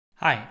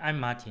Hi, I'm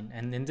Martin,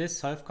 and in this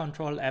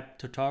self-control app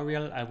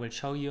tutorial I will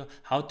show you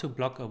how to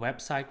block a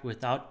website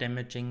without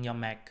damaging your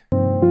Mac.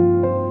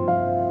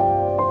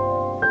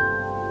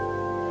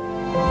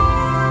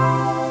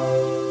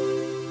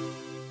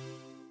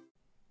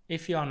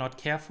 If you are not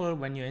careful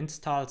when you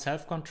install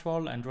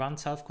self-control and run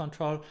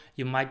self-control,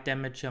 you might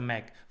damage your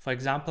Mac. For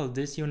example,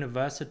 this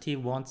university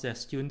wants their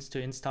students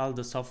to install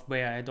the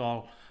software at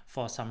all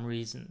for some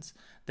reasons.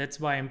 That's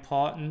why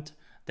important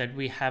that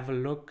we have a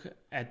look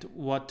at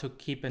what to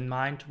keep in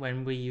mind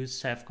when we use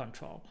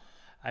self-control.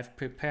 I've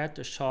prepared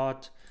a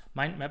short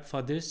mind map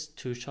for this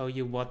to show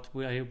you what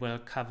we will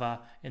cover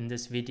in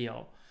this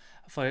video.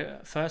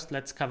 First,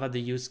 let's cover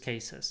the use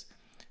cases.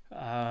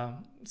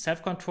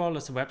 Self-control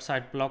is a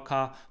website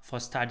blocker for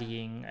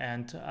studying,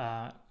 and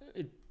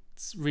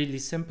it's really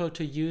simple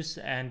to use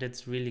and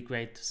it's really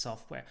great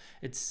software.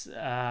 It's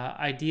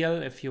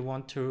ideal if you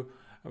want to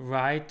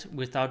write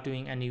without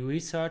doing any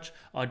research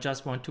or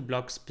just want to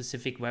block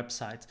specific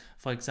websites,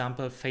 for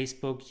example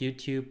Facebook,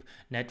 YouTube,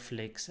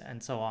 Netflix,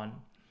 and so on.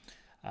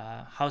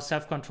 How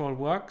self-control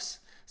works?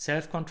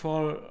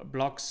 Self-control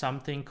blocks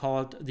something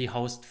called the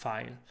host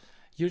file.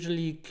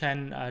 Usually you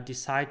can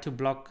decide to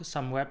block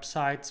some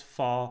websites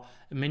for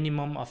a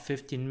minimum of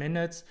 15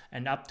 minutes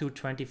and up to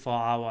 24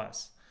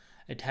 hours.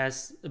 It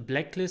has a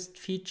blacklist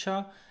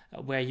feature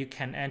where you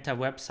can enter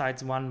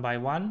websites one by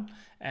one,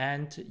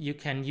 and you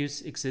can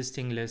use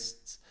existing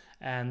lists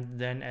and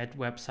then add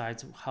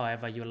websites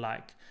however you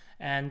like.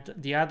 And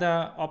the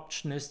other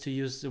option is to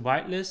use the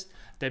whitelist.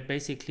 That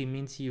basically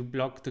means you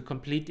block the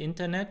complete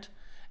internet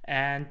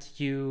and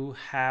you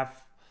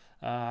have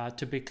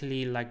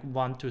typically like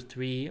 1 to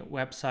 3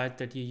 websites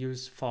that you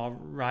use for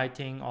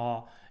writing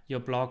or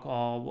your blog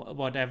or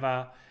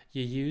whatever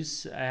you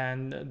use,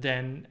 and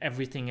then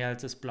everything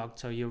else is blocked,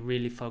 so you're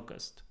really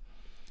focused.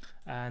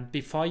 And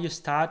before you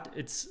start,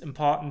 it's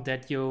important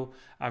that you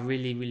are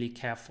really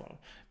careful,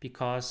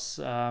 because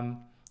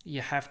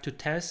you have to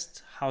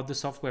test how the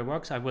software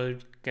works. I will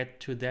get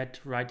to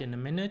that right in a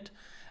minute.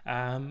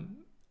 And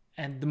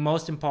the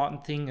most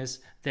important thing is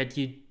that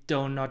you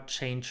do not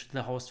change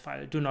the host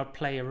file. Do not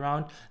play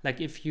around.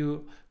 Like if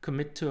you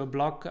commit to a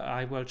block,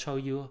 I will show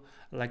you,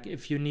 like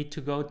if you need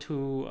to go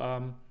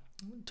to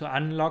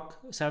unlock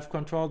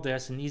self-control,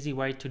 there's an easy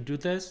way to do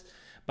this,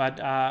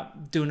 but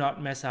do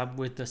not mess up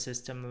with the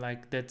system.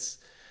 Like that's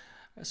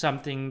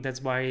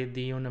why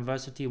the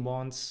university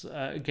warns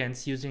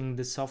against using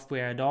the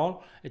software at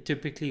all. It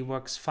typically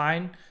works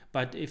fine,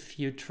 but if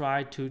you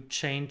try to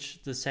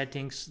change the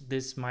settings,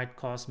 this might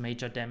cause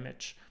major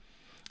damage.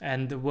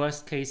 And the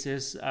worst case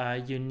is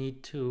you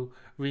need to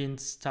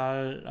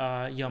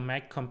reinstall your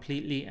Mac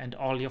completely and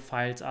all your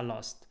files are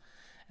lost.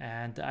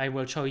 And I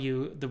will show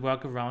you the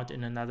workaround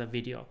in another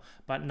video.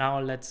 But now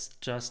let's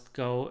just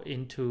go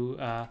into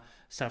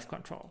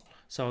self-control.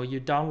 So you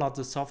download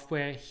the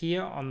software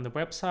here on the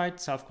website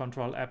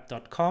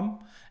selfcontrolapp.com,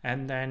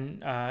 and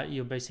then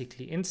you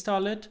basically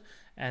install it.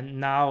 And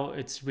now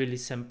it's really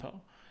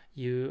simple.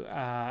 You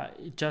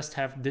just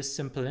have this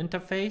simple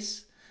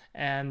interface,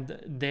 and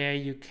there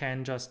you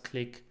can just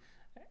click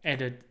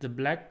edit the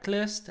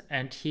blacklist.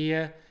 And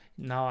here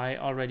now I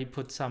already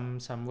put some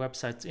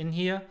websites in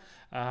here,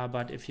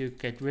 but if you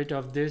get rid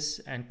of this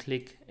and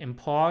click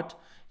import,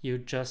 you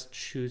just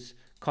choose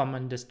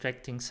common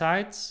distracting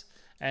sites,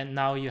 and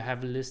now you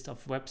have a list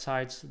of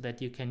websites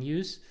that you can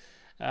use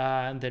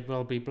that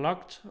will be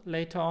blocked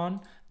later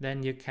on.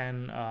 Then you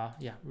can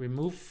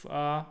remove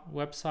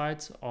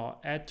websites or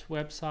add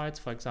websites.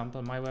 For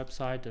example, my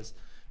website is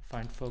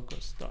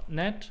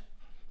findfocus.net.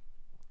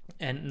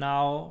 And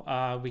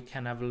now we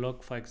can have a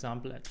look, for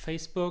example, at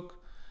Facebook.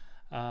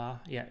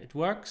 It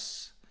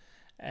works.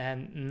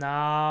 And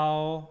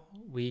now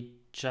we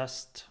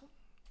just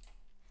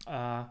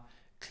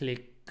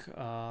click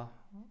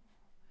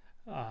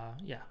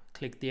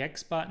the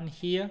X button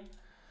here,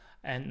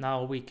 and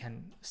now we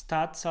can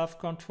start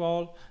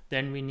self-control.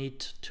 Then we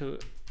need to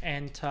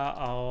enter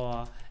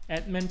our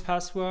admin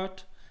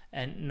password,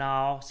 and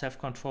now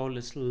self-control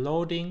is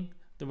loading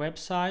the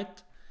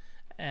website.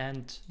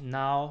 And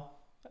now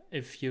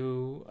if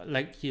you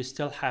you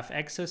still have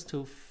access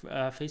to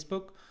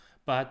Facebook,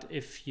 but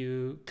if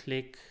you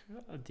click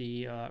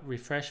the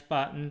refresh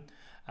button,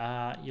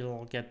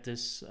 you'll get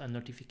this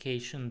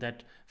notification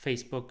that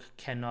Facebook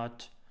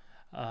cannot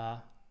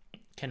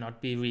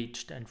be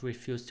reached and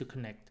refuse to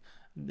connect.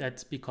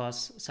 That's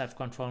because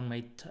self-control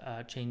made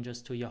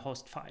changes to your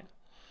host file.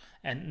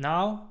 And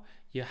now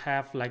you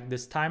have like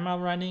this timer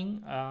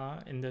running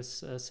in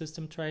this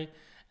system tray,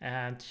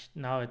 and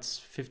now it's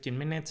 15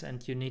 minutes,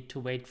 and you need to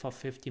wait for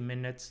 50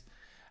 minutes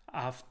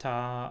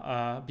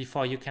after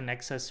before you can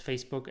access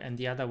Facebook and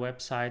the other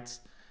websites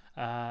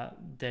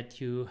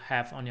that you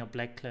have on your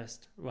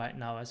blacklist right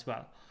now as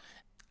well.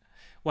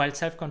 While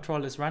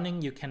self-control is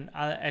running, you can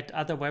add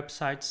other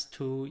websites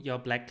to your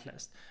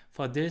blacklist.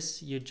 For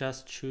this, you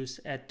just choose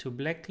add to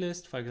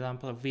blacklist. For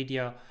example,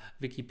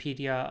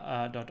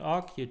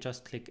 wikipedia.org, you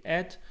just click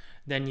add.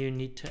 Then you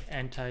need to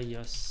enter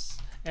your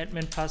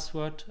admin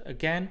password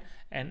again,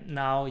 and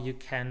now you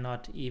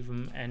cannot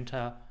even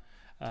enter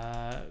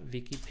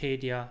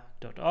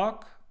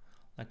wikipedia.org.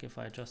 Like if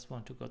I just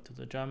want to go to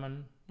the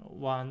German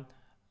one,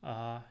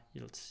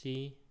 you'll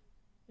see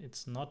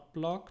it's not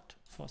blocked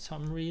for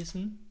some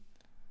reason.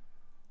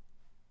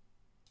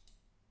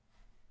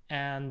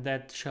 And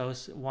that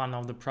shows one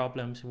of the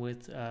problems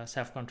with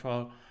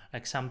self-control.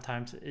 Like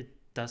sometimes it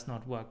does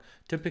not work.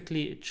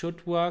 Typically it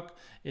should work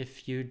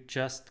if you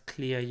just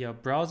clear your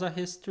browser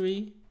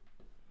history.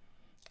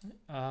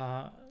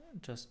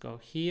 Just go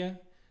here,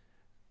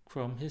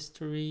 Chrome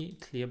history,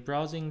 clear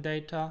browsing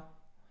data,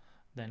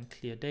 then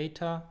clear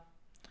data,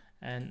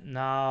 and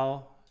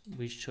now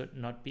we should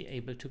not be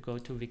able to go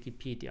to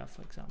Wikipedia,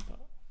 for example.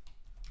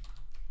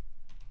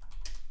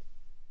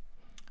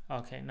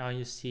 Okay, now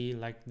you see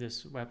like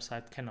this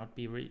website cannot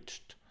be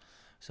reached.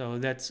 So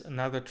that's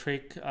another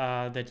trick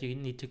that you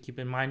need to keep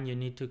in mind. You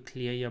need to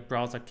clear your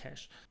browser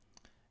cache.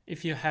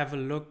 If you have a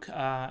look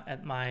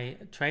at my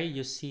tray,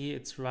 you see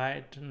it's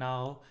right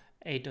now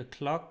 8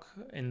 o'clock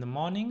in the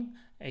morning,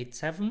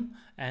 8:07,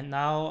 and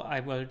now I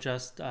will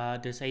just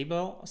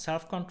disable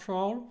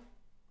self-control.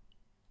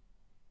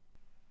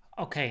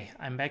 Okay,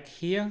 I'm back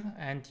here,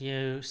 and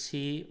you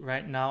see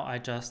right now I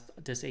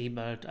just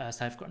disabled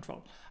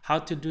self-control. How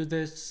to do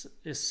this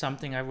is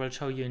something I will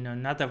show you in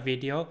another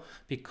video,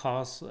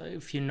 because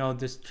if you know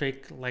this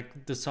trick,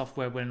 like the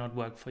software will not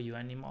work for you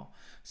anymore.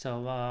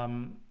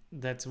 So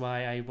that's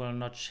why I will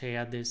not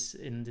share this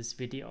in this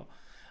video.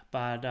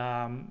 But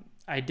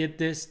I did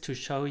this to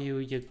show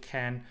you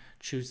can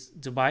choose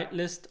the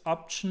whitelist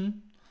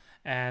option,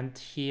 and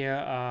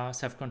here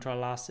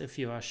self-control asks if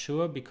you are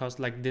sure, because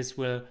like this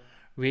will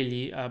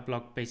really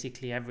block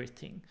basically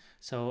everything.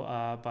 So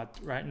but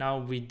right now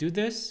we do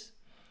this,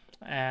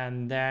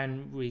 and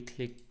then we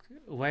click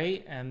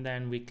away, and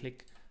then we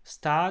click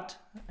start,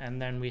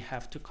 and then we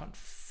have to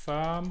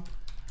confirm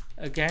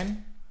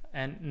again,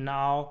 and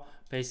now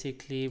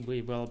basically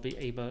we will be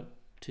able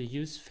to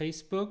use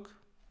Facebook,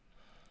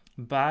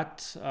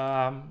 but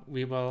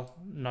we will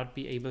not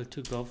be able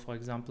to go, for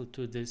example,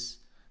 to this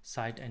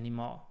site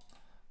anymore.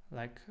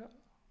 Like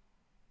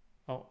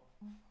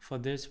for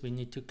this we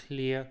need to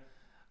clear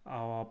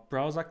our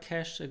browser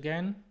cache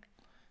again,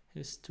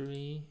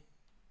 history,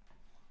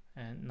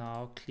 and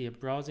now clear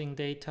browsing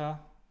data,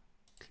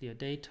 clear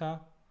data,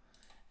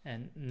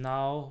 and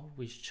now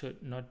we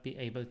should not be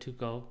able to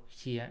go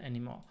here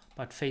anymore.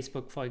 But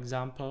Facebook, for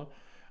example,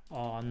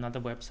 or another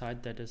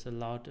website that is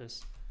allowed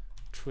is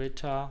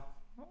Twitter.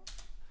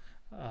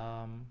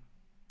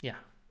 Yeah,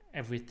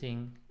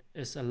 everything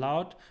is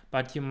allowed,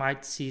 but you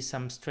might see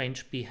some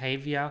strange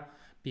behavior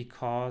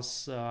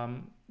because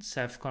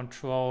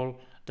self-control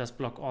does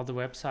block all the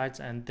websites,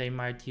 and they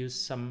might use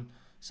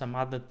some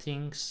other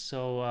things.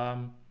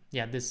 So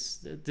yeah,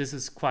 this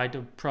is quite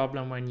a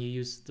problem when you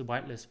use the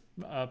whitelist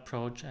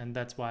approach, and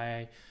that's why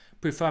I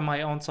prefer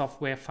my own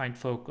software, Find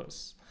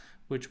Focus,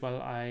 which will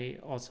I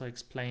also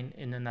explain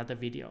in another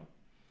video.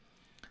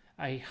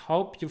 I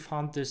hope you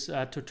found this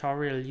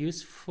tutorial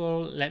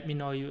useful. Let me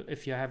know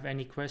if you have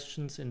any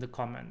questions in the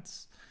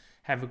comments.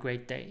 Have a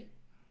great day.